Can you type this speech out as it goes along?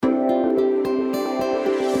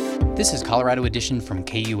This is Colorado Edition from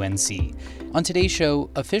KUNC. On today's show,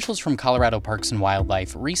 officials from Colorado Parks and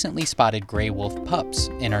Wildlife recently spotted gray wolf pups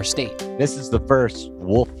in our state. This is the first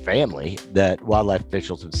wolf family that wildlife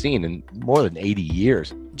officials have seen in more than 80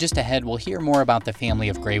 years. Just ahead, we'll hear more about the family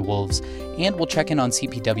of gray wolves, and we'll check in on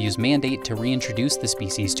CPW's mandate to reintroduce the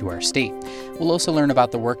species to our state. We'll also learn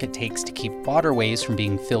about the work it takes to keep waterways from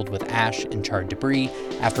being filled with ash and charred debris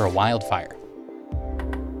after a wildfire.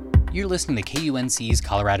 You're listening to KUNC's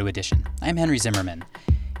Colorado Edition. I'm Henry Zimmerman.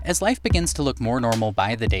 As life begins to look more normal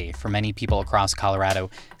by the day for many people across Colorado,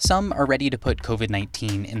 some are ready to put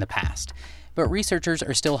COVID-19 in the past. But researchers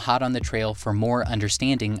are still hot on the trail for more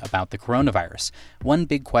understanding about the coronavirus. One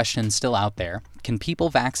big question still out there: can people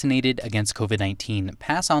vaccinated against COVID-19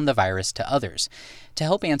 pass on the virus to others? To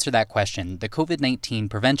help answer that question, the COVID-19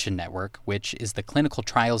 Prevention Network, which is the clinical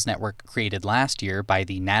trials network created last year by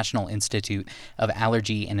the National Institute of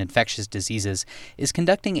Allergy and Infectious Diseases, is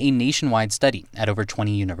conducting a nationwide study at over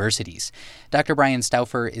 20 universities. Dr. Brian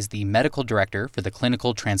Stauffer is the medical director for the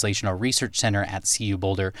Clinical Translational Research Center at CU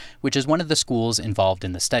Boulder, which is one of the schools involved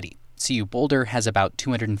in the study. CU Boulder has about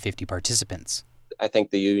 250 participants. I think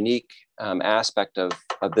the unique aspect of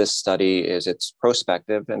this study is it's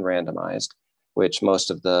prospective and randomized, which most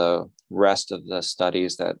of the rest of the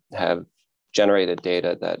studies that have generated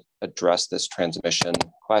data that address this transmission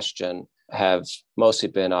question have mostly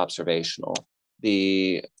been observational.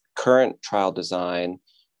 The current trial design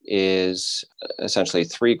is essentially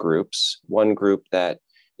three groups. One group that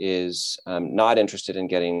is not interested in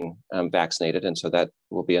getting vaccinated, and so that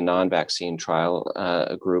will be a non-vaccine trial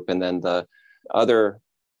group. And then the other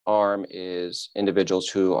arm is individuals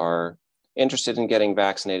who are interested in getting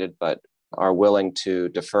vaccinated, but are willing to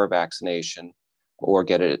defer vaccination or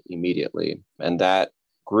get it immediately. And that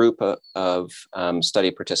group of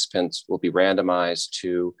study participants will be randomized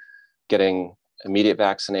to getting immediate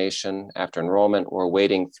vaccination after enrollment or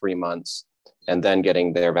waiting 3 months and then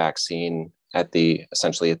getting their vaccine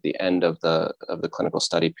essentially at the end of the clinical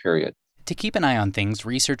study period. To keep an eye on things,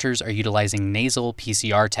 researchers are utilizing nasal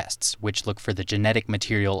PCR tests, which look for the genetic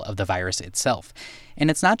material of the virus itself.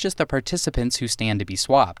 And it's not just the participants who stand to be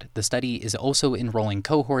swabbed. The study is also enrolling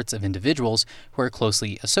cohorts of individuals who are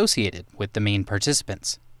closely associated with the main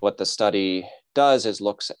participants. What the study does is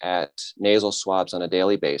looks at nasal swabs on a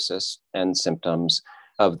daily basis and symptoms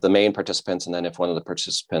of the main participants. And then if one of the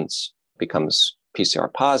participants becomes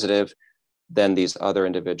PCR positive, then these other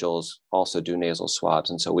individuals also do nasal swabs.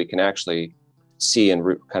 And so we can actually see in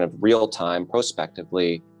kind of real time,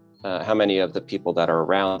 prospectively, how many of the people that are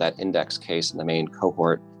around that index case in the main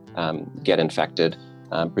cohort get infected,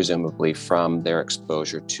 presumably from their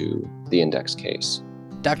exposure to the index case.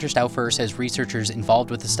 Dr. Stauffer says researchers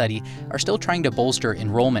involved with the study are still trying to bolster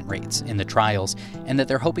enrollment rates in the trials, and that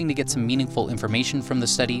they're hoping to get some meaningful information from the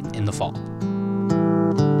study in the fall.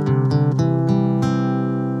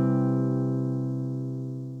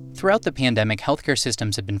 Throughout the pandemic, healthcare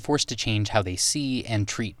systems have been forced to change how they see and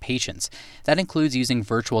treat patients. That includes using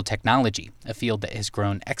virtual technology, a field that has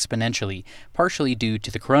grown exponentially, partially due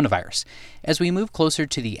to the coronavirus. As we move closer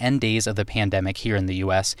to the end days of the pandemic here in the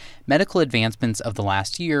U.S., medical advancements of the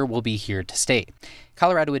last year will be here to stay.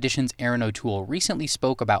 Colorado Edition's Aaron O'Toole recently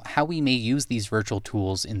spoke about how we may use these virtual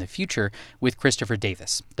tools in the future with Christopher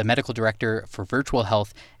Davis, the medical director for virtual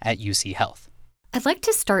health at UC Health. I'd like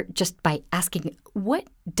to start just by asking, what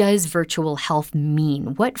does virtual health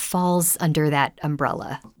mean? What falls under that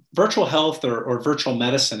umbrella? Virtual health or virtual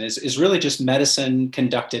medicine is really just medicine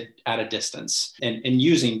conducted at a distance and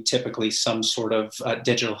using typically some sort of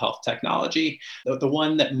digital health technology. The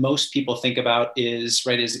one that most people think about is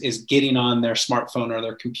getting on their smartphone or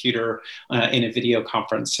their computer in a video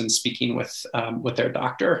conference and speaking with their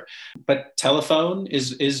doctor. But telephone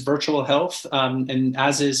is virtual health, and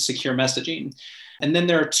as is secure messaging. And then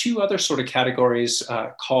there are two other sort of categories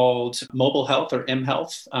called mobile health or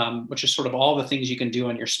mHealth, which is sort of all the things you can do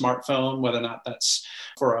on your smartphone, whether or not that's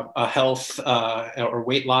for a health or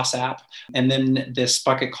weight loss app. And then this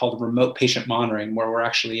bucket called remote patient monitoring, where we're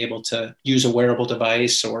actually able to use a wearable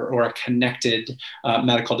device or a connected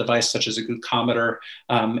medical device, such as a glucometer,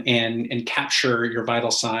 and capture your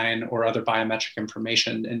vital sign or other biometric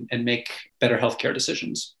information and make better healthcare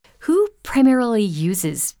decisions. Who primarily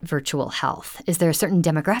uses virtual health? Is there a certain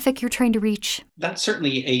demographic you're trying to reach? That's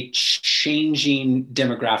certainly a changing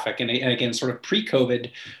demographic. And again, sort of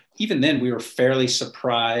pre-COVID, even then we were fairly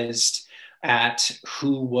surprised at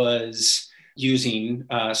who was using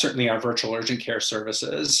certainly our virtual urgent care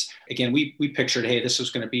services. Again, we pictured, hey, this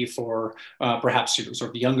was going to be for perhaps sort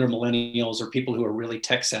of younger millennials or people who are really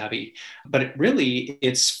tech savvy. But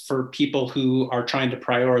it's for people who are trying to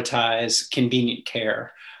prioritize convenient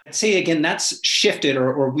care. I'd say, again, that's shifted,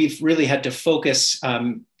 or we've really had to focus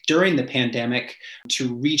during the pandemic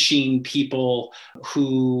to reaching people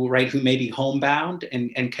who may be homebound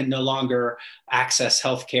and can no longer access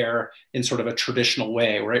healthcare in sort of a traditional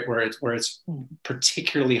way, right? Where it's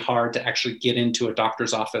particularly hard to actually get into a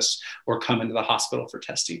doctor's office or come into the hospital for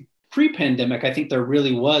testing. Pre-pandemic, I think there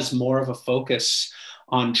really was more of a focus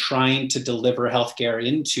on trying to deliver healthcare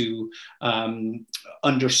into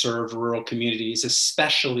underserved rural communities,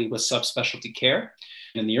 especially with subspecialty care.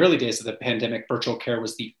 In the early days of the pandemic, virtual care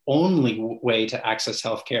was the only way to access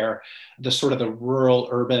healthcare. The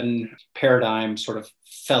rural-urban paradigm sort of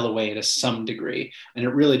fell away to some degree, and it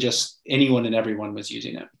really just anyone and everyone was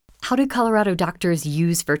using it. How do Colorado doctors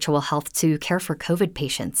use virtual health to care for COVID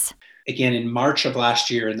patients? Again, in March of last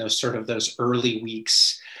year, in those early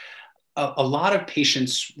weeks, a lot of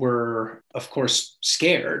patients were, of course,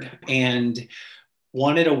 scared and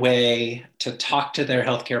wanted a way to talk to their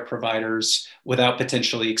healthcare providers without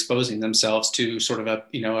potentially exposing themselves to sort of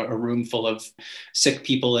a room full of sick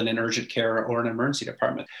people in an urgent care or an emergency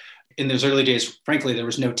department. In those early days, frankly, there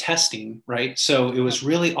was no testing, right? So it was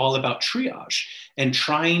really all about triage and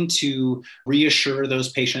trying to reassure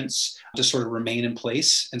those patients to sort of remain in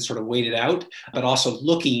place and sort of wait it out, but also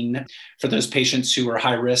looking for those patients who were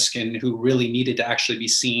high risk and who really needed to actually be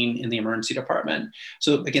seen in the emergency department.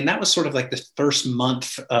 So again, that was sort of like the first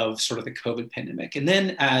month of sort of the COVID pandemic. And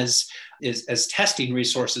then as testing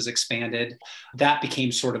resources expanded, that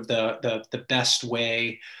became sort of the best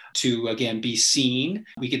way to, again, be seen.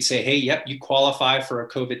 We could say, hey, yep, you qualify for a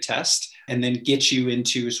COVID test, and then get you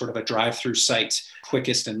into sort of a drive-through site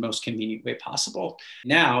quickest and most convenient way possible.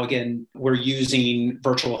 Now, again, we're using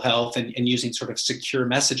virtual health and using sort of secure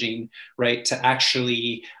messaging, right, to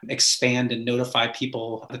actually expand and notify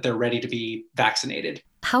people that they're ready to be vaccinated.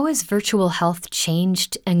 How has virtual health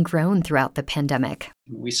changed and grown throughout the pandemic?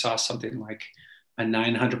 We saw something like a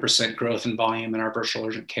 900% growth in volume in our virtual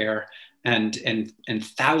urgent care, and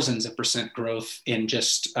thousands of percent growth in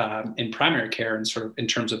just in primary care and sort of in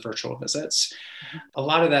terms of virtual visits. A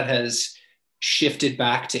lot of that has shifted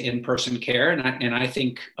back to in-person care, and I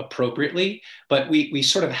think appropriately, but we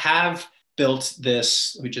sort of have built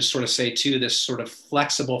this, we just sort of say too, this sort of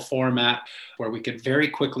flexible format where we could very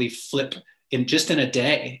quickly flip in a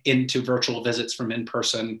day into virtual visits from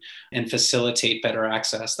in-person and facilitate better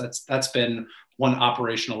access. That's been one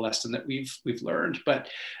operational lesson that we've learned. But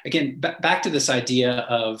again, back to this idea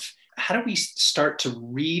of how do we start to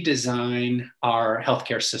redesign our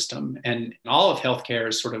healthcare system? And all of healthcare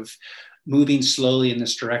is sort of moving slowly in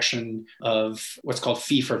this direction of what's called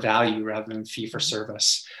fee for value rather than fee for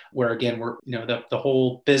service, where again, the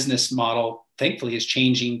whole business model, thankfully, is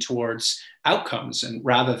changing towards outcomes and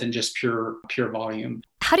rather than just pure volume.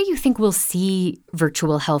 How do you think we'll see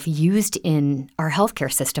virtual health used in our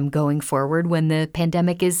healthcare system going forward when the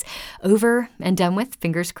pandemic is over and done with,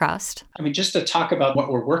 fingers crossed? I mean, just to talk about what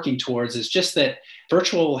we're working towards is just that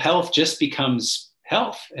virtual health just becomes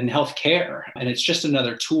health and healthcare. And it's just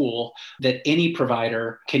another tool that any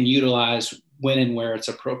provider can utilize when and where it's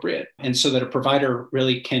appropriate. And so that a provider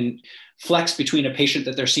really can flex between a patient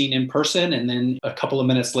that they're seeing in person and then a couple of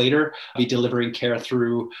minutes later be delivering care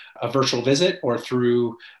through a virtual visit or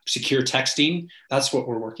through secure texting. That's what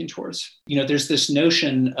we're working towards. There's this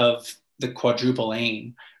notion of the quadruple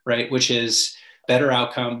aim, right? Which is better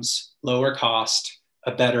outcomes, lower cost,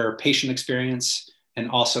 a better patient experience, and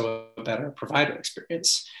also a better provider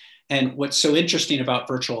experience. And what's so interesting about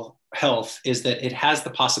virtual health is that it has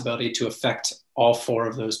the possibility to affect all four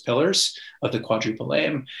of those pillars of the quadruple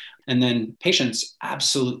aim. And then patients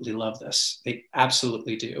absolutely love this. They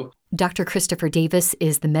absolutely do. Dr. Christopher Davis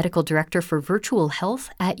is the medical director for virtual health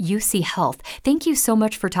at UC Health. Thank you so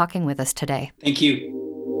much for talking with us today. Thank you.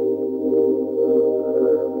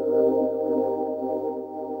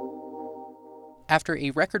 After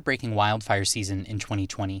a record-breaking wildfire season in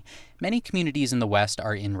 2020, many communities in the West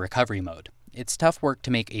are in recovery mode. It's tough work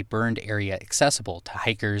to make a burned area accessible to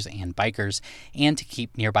hikers and bikers and to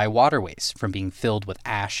keep nearby waterways from being filled with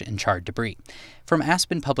ash and charred debris. From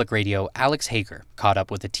Aspen Public Radio, Alex Hager caught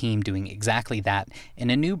up with a team doing exactly that in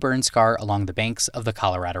a new burn scar along the banks of the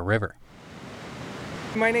Colorado River.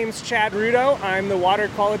 My name's Chad Rudo. I'm the Water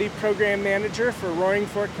Quality Program Manager for Roaring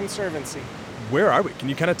Fork Conservancy. Where are we? Can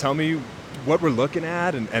you kind of tell me what we're looking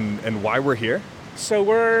at and why we're here? So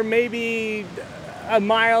we're maybe a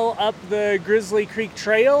mile up the Grizzly Creek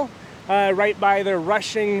Trail, right by the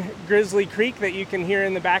rushing Grizzly Creek that you can hear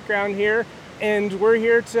in the background here. And we're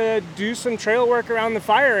here to do some trail work around the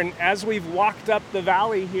fire. And as we've walked up the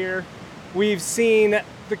valley here, we've seen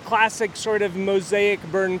the classic sort of mosaic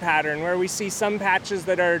burn pattern where we see some patches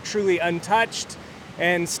that are truly untouched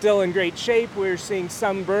and still in great shape. We're seeing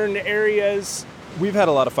some burned areas. We've had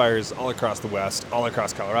a lot of fires all across the West, all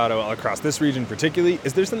across Colorado, all across this region particularly.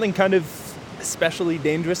 Is there something kind of especially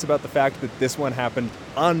dangerous about the fact that this one happened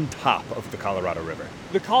on top of the Colorado River?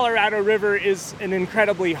 The Colorado River is an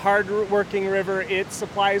incredibly hard-working river. It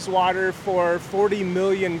supplies water for 40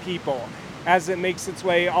 million people as it makes its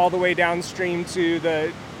way all the way downstream to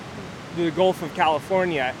the Gulf of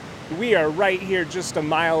California. We are right here just a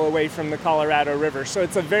mile away from the Colorado River, so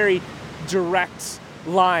it's a very direct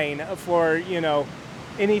line for,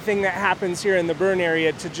 anything that happens here in the burn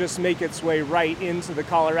area to just make its way right into the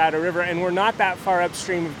Colorado River, and we're not that far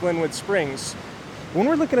upstream of Glenwood Springs. When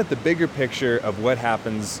we're looking at the bigger picture of what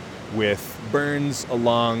happens with burns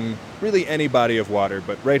along really any body of water,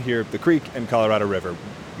 but right here, the creek and Colorado River,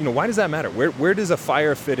 why does that matter? Where does a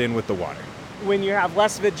fire fit in with the water? When you have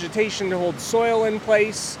less vegetation to hold soil in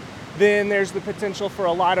place, then there's the potential for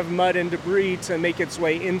a lot of mud and debris to make its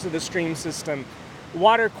way into the stream system.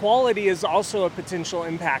 Water quality is also a potential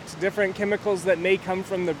impact. Different chemicals that may come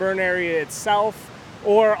from the burn area itself,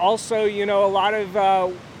 or also, a lot of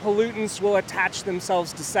pollutants will attach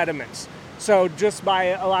themselves to sediments. So just by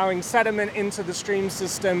allowing sediment into the stream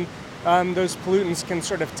system, those pollutants can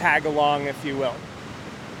sort of tag along, if you will.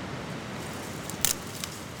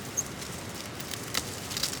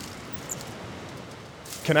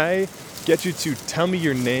 Can I get you to tell me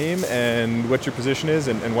your name and what your position is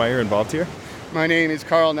and why you're involved here? My name is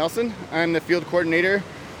Carl Nelson. I'm the field coordinator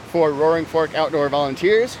for Roaring Fork Outdoor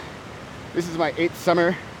Volunteers. This is my 8th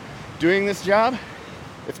summer doing this job.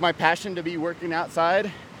 It's my passion to be working outside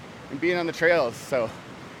and being on the trails, so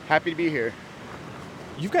happy to be here.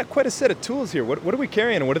 You've got quite a set of tools here. What are we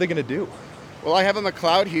carrying and what are they going to do? Well, I have a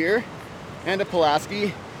McLeod here and a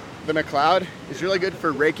Pulaski. The McLeod is really good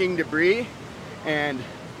for raking debris and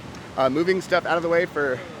moving stuff out of the way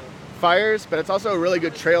for fires, but it's also a really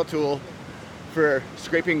good trail tool for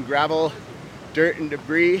scraping gravel, dirt, and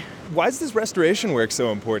debris. Why is this restoration work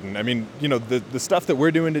so important? I mean, the stuff that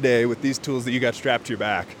we're doing today with these tools that you got strapped to your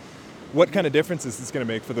back, what kind of difference is this going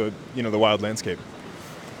to make for the wild landscape?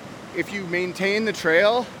 If you maintain the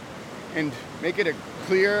trail and make it a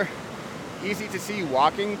clear, easy to see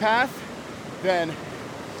walking path, then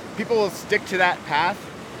people will stick to that path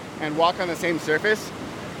and walk on the same surface.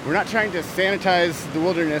 We're not trying to sanitize the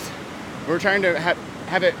wilderness. We're trying to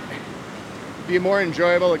have it be a more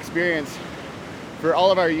enjoyable experience for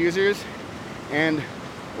all of our users and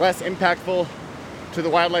less impactful to the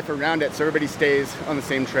wildlife around it, so everybody stays on the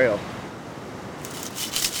same trail.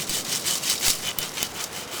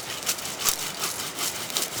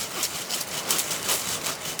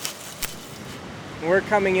 We're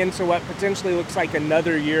coming into what potentially looks like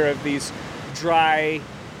another year of these dry,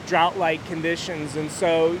 drought-like conditions, and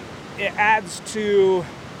so it adds to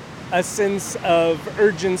a sense of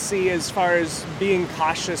urgency as far as being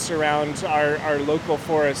cautious around our local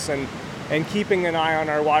forests and keeping an eye on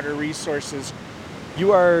our water resources.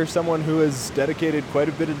 You are someone who has dedicated quite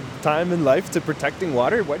a bit of time in life to protecting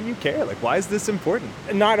water. Why do you care? Why is this important?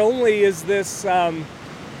 Not only is this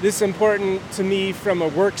important to me from a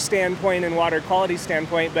work standpoint and water quality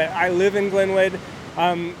standpoint, but I live in Glenwood.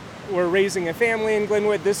 We're raising a family in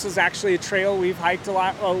Glenwood. This is actually a trail we've hiked a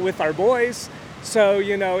lot with our boys. So,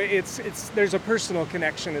 there's a personal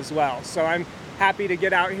connection as well. So I'm happy to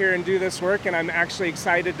get out here and do this work, and I'm actually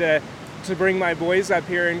excited to bring my boys up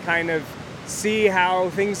here and kind of see how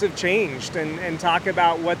things have changed and talk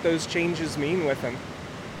about what those changes mean with them.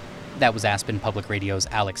 That was Aspen Public Radio's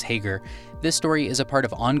Alex Hager. This story is a part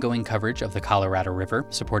of ongoing coverage of the Colorado River,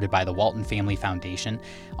 supported by the Walton Family Foundation.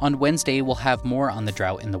 On Wednesday, we'll have more on the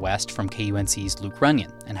drought in the West from KUNC's Luke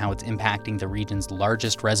Runyon and how it's impacting the region's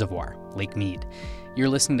largest reservoir, Lake Mead. You're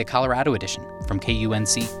listening to Colorado Edition from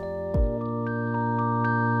KUNC.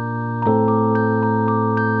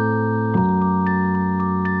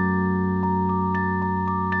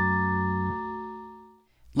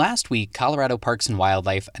 Last week, Colorado Parks and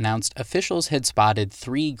Wildlife announced officials had spotted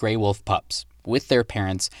 3 gray wolf pups with their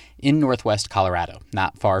parents in northwest Colorado,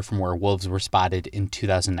 not far from where wolves were spotted in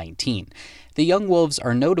 2019. The young wolves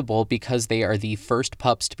are notable because they are the first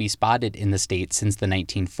pups to be spotted in the state since the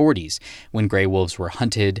 1940s, when gray wolves were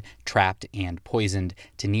hunted, trapped, and poisoned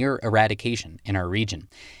to near eradication in our region.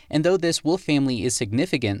 And though this wolf family is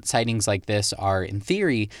significant, sightings like this are, in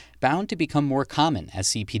theory, bound to become more common as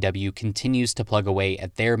CPW continues to plug away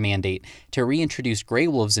at their mandate to reintroduce gray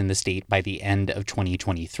wolves in the state by the end of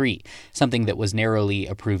 2023, something that was narrowly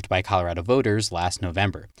approved by Colorado voters last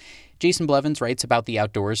November. Jason Blevins writes about the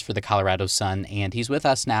outdoors for the Colorado Sun, and he's with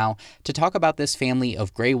us now to talk about this family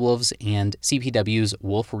of gray wolves and CPW's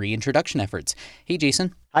wolf reintroduction efforts. Hey,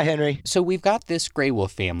 Jason. Hi, Henry. So we've got this gray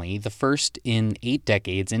wolf family, the first in 8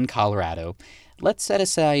 decades in Colorado. Let's set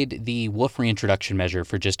aside the wolf reintroduction measure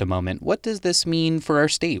for just a moment. What does this mean for our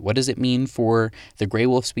state? What does it mean for the gray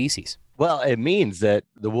wolf species? Well, it means that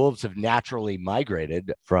the wolves have naturally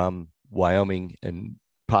migrated from Wyoming and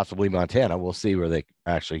possibly Montana. We'll see where they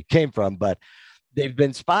actually came from, but they've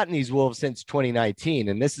been spotting these wolves since 2019.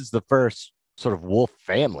 And this is the first sort of wolf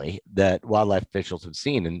family that wildlife officials have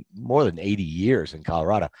seen in more than 80 years in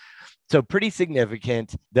Colorado. So pretty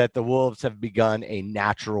significant that the wolves have begun a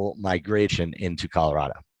natural migration into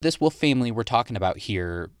Colorado. This wolf family we're talking about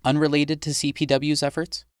here, unrelated to CPW's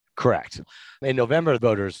efforts? Correct. In November,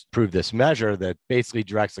 voters approved this measure that basically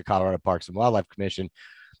directs the Colorado Parks and Wildlife Commission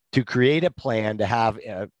to create a plan to have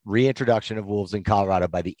a reintroduction of wolves in Colorado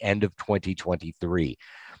by the end of 2023.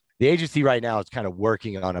 The agency right now is kind of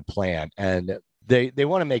working on a plan, and they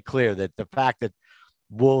want to make clear that the fact that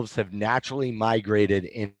wolves have naturally migrated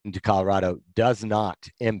into Colorado does not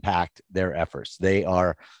impact their efforts. They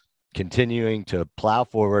are continuing to plow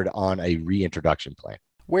forward on a reintroduction plan.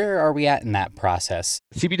 Where are we at in that process?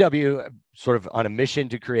 CPW sort of on a mission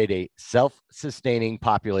to create a self-sustaining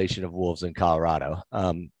population of wolves in Colorado.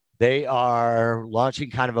 They are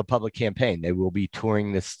launching kind of a public campaign. They will be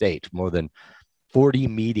touring the state, more than 40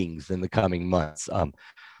 meetings in the coming months.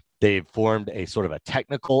 They've formed a sort of a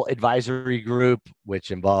technical advisory group,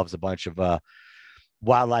 which involves a bunch of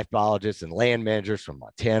wildlife biologists and land managers from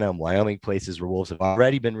Montana and Wyoming, places where wolves have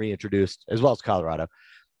already been reintroduced, as well as Colorado.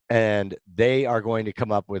 And they are going to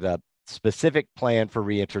come up with a specific plan for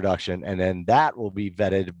reintroduction, and then that will be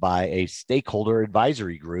vetted by a stakeholder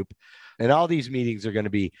advisory group. And all these meetings are going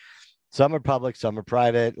to be, some are public, some are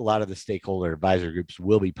private. A lot of the stakeholder advisory groups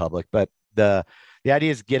will be public, but the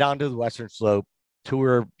idea is get onto the Western Slope,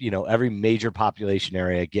 tour, every major population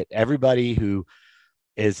area, get everybody who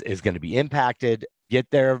is going to be impacted, get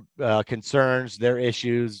their concerns, their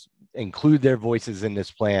issues, include their voices in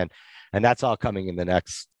this plan. And that's all coming in the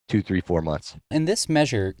next 2, 3, 4 months. And this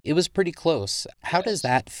measure, it was pretty close. How does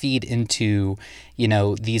that feed into,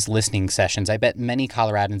 these listening sessions? I bet many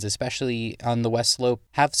Coloradans, especially on the West Slope,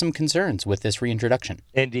 have some concerns with this reintroduction.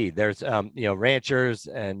 Indeed. There's, ranchers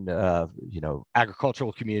and,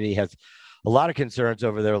 agricultural community has a lot of concerns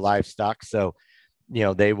over their livestock. So,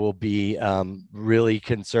 they will be really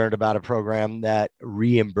concerned about a program that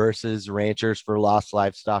reimburses ranchers for lost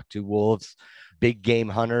livestock to wolves. Big game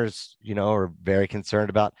hunters, are very concerned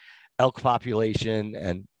about elk population,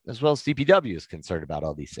 and as well as CPW is concerned about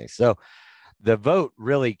all these things. So the vote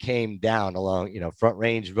really came down along, Front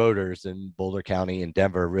Range voters in Boulder County and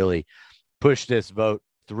Denver really pushed this vote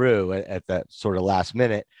through at that sort of last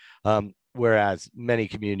minute. Whereas many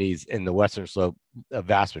communities in the Western Slope, a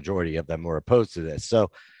vast majority of them were opposed to this. So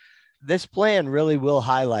this plan really will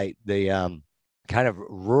highlight the kind of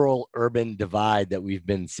rural-urban divide that we've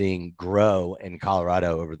been seeing grow in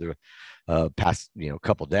Colorado over the past,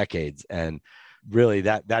 couple decades. And really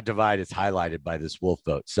that divide is highlighted by this wolf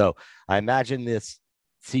vote. So I imagine this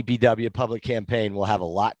CPW public campaign will have a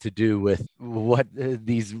lot to do with what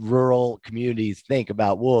these rural communities think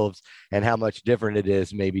about wolves and how much different it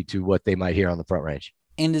is maybe to what they might hear on the Front Range.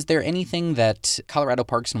 And is there anything that Colorado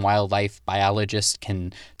Parks and Wildlife biologists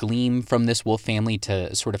can glean from this wolf family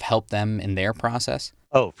to sort of help them in their process?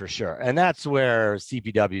 Oh, for sure. And that's where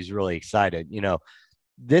CPW is really excited.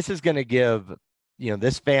 This is going to give,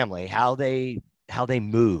 this family how they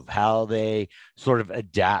move, how they sort of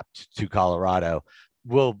adapt to Colorado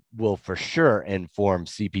will for sure inform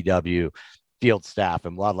CPW field staff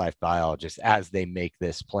and wildlife biologists as they make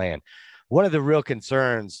this plan. One of the real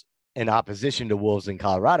concerns in opposition to wolves in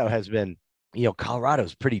Colorado has been, Colorado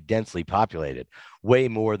is pretty densely populated, way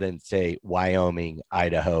more than, say, Wyoming,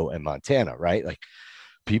 Idaho, and Montana, right? Like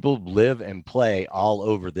people live and play all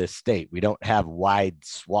over this state. We don't have wide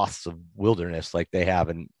swaths of wilderness like they have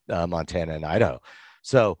in Montana and Idaho.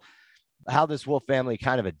 So how this wolf family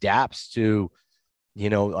kind of adapts to,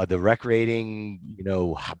 the recreating,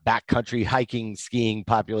 backcountry hiking, skiing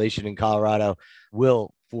population in Colorado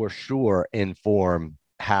will for sure inform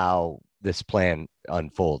how this plan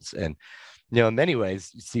unfolds. And, in many ways,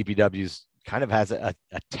 CPW's kind of has a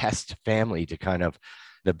test family to kind of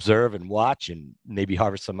observe and watch and maybe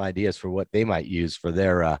harvest some ideas for what they might use for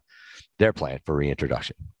their plan for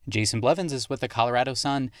reintroduction. Jason Blevins is with the Colorado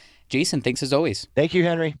Sun. Jason, thanks as always. Thank you,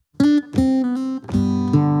 Henry.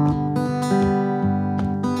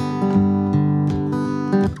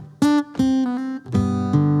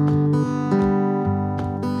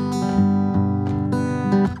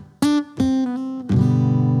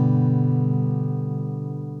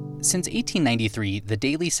 Since 1893, the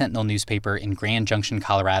Daily Sentinel newspaper in Grand Junction,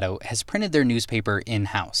 Colorado, has printed their newspaper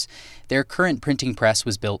in-house. Their current printing press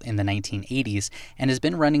was built in the 1980s and has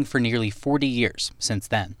been running for nearly 40 years since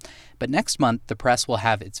then. But next month, the press will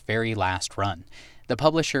have its very last run. The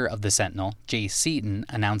publisher of the Sentinel, Jay Seaton,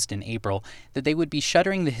 announced in April that they would be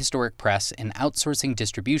shuttering the historic press and outsourcing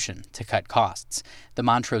distribution to cut costs. The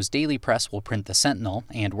Montrose Daily Press will print the Sentinel,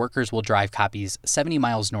 and workers will drive copies 70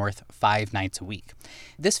 miles north 5 nights a week.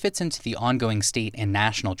 This fits into the ongoing state and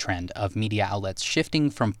national trend of media outlets shifting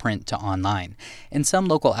from print to online, and some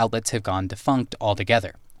local outlets have gone defunct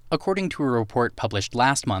altogether. According to a report published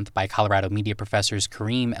last month by Colorado media professors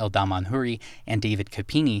Kareem El-Damanhouri and David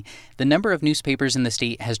Capini, the number of newspapers in the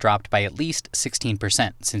state has dropped by at least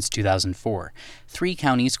 16% since 2004. 3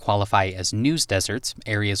 counties qualify as news deserts,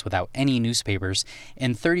 areas without any newspapers,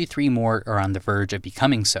 and 33 more are on the verge of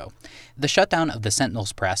becoming so. The shutdown of the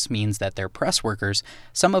Sentinel's press means that their press workers,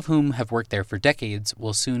 some of whom have worked there for decades,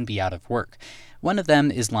 will soon be out of work. One of them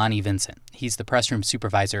is Lonnie Vincent. He's the press room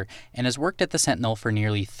supervisor and has worked at the Sentinel for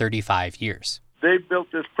nearly 35 years. They built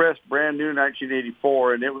this press brand new in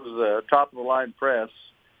 1984, and it was a top-of-the-line press,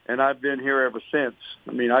 and I've been here ever since.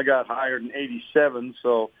 I mean, I got hired in 87,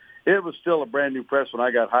 so it was still a brand new press when I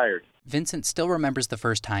got hired. Vincent still remembers the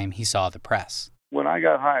first time he saw the press. When I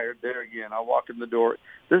got hired, there again, I walk in the door.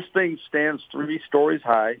 This thing stands 3 stories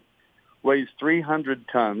high, weighs 300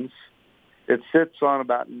 tons. It sits on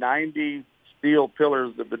about 90 steel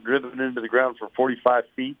pillars that have been driven into the ground for 45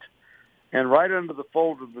 feet. And right under the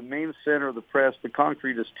fold of the main center of the press, the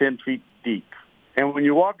concrete is 10 feet deep. And when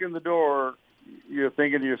you walk in the door, you're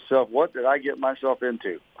thinking to yourself, what did I get myself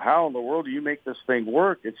into? How in the world do you make this thing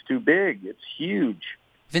work? It's too big. It's huge.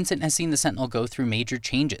 Vincent has seen the Sentinel go through major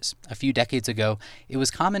changes. A few decades ago, it was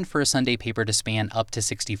common for a Sunday paper to span up to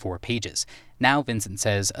 64 pages. Now, Vincent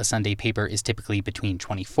says a Sunday paper is typically between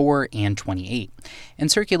 24 and 28. And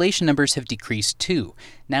circulation numbers have decreased too.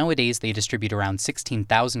 Nowadays, they distribute around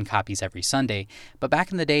 16,000 copies every Sunday, but back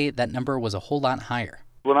in the day, that number was a whole lot higher.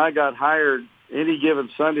 When I got hired, any given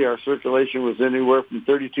Sunday, our circulation was anywhere from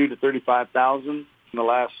 32 to 35,000. In the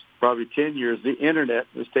last probably 10 years, the Internet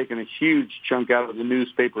has taken a huge chunk out of the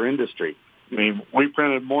newspaper industry. I mean, we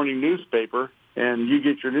printed morning newspaper, and you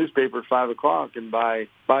get your newspaper at 5 o'clock, and by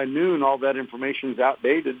noon, all that information is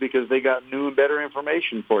outdated because they got new and better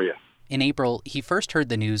information for you. In April, he first heard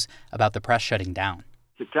the news about the press shutting down.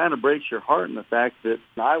 It kind of breaks your heart in the fact that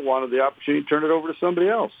I wanted the opportunity to turn it over to somebody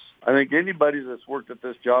else. I think anybody that's worked at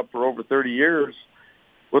this job for over 30 years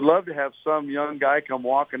would love to have some young guy come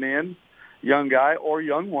walking in, young guy or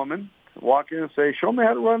young woman, walk in and say, show me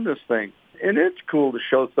how to run this thing. And it's cool to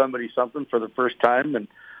show somebody something for the first time and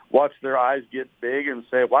watch their eyes get big and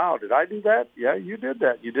say, wow, did I do that? Yeah, you did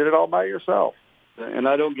that. You did it all by yourself. And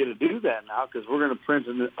I don't get to do that now because we're going to print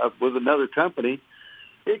with another company.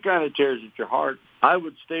 It kind of tears at your heart. I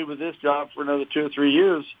would stay with this job for another 2 or 3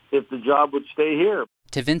 years if the job would stay here.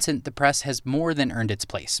 To Vincent, the press has more than earned its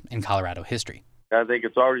place in Colorado history. I think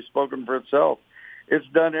it's already spoken for itself. It's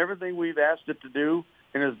done everything we've asked it to do,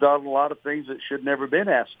 and it's done a lot of things it should never been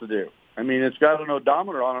asked to do. I mean, it's got an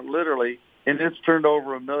odometer on it, literally, and it's turned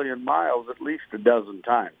over 1 million miles at least a dozen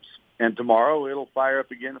times. And tomorrow it'll fire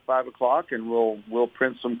up again at 5 o'clock, and we'll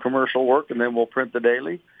print some commercial work, and then we'll print the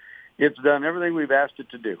daily. It's done everything we've asked it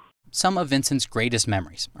to do. Some of Vincent's greatest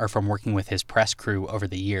memories are from working with his press crew over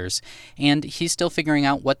the years, and he's still figuring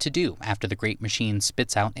out what to do after the great machine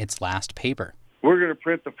spits out its last paper. We're going to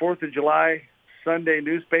print the 4th of July Sunday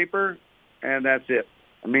newspaper, and that's it.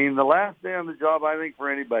 I mean, the last day on the job, I think, for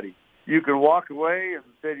anybody. You can walk away and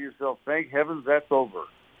say to yourself, thank heavens that's over.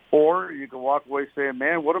 Or you can walk away saying,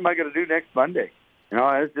 man, what am I going to do next Monday? You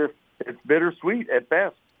know, it's bittersweet at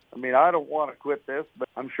best. I mean, I don't want to quit this, but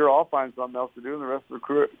I'm sure I'll find something else to do, and the rest of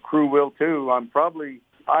the crew will too.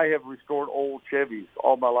 I have restored old Chevys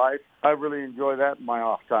all my life. I really enjoy that in my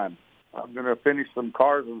off time. I'm going to finish some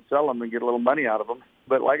cars and sell them and get a little money out of them.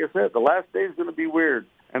 But like I said, the last day is going to be weird.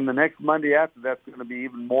 And the next Monday after that's going to be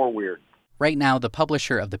even more weird. Right now, the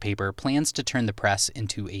publisher of the paper plans to turn the press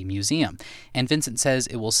into a museum. And Vincent says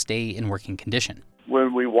it will stay in working condition.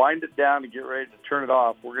 When we wind it down and get ready to turn it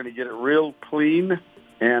off, we're going to get it real clean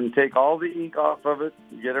and take all the ink off of it,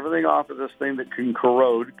 get everything off of this thing that can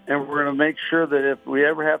corrode. And we're going to make sure that if we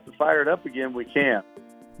ever have to fire it up again, we can.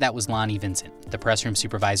 That was Lonnie Vincent, the press room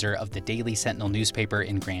supervisor of the Daily Sentinel newspaper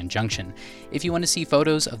in Grand Junction. If you want to see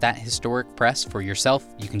photos of that historic press for yourself,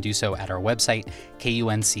 you can do so at our website,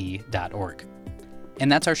 kunc.org.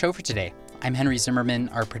 And that's our show for today. I'm Henry Zimmerman.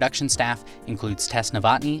 Our production staff includes Tess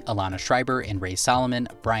Novotny, Alana Schreiber, and Ray Solomon.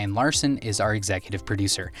 Brian Larson is our executive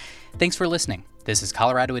producer. Thanks for listening. This is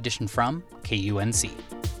Colorado Edition from KUNC.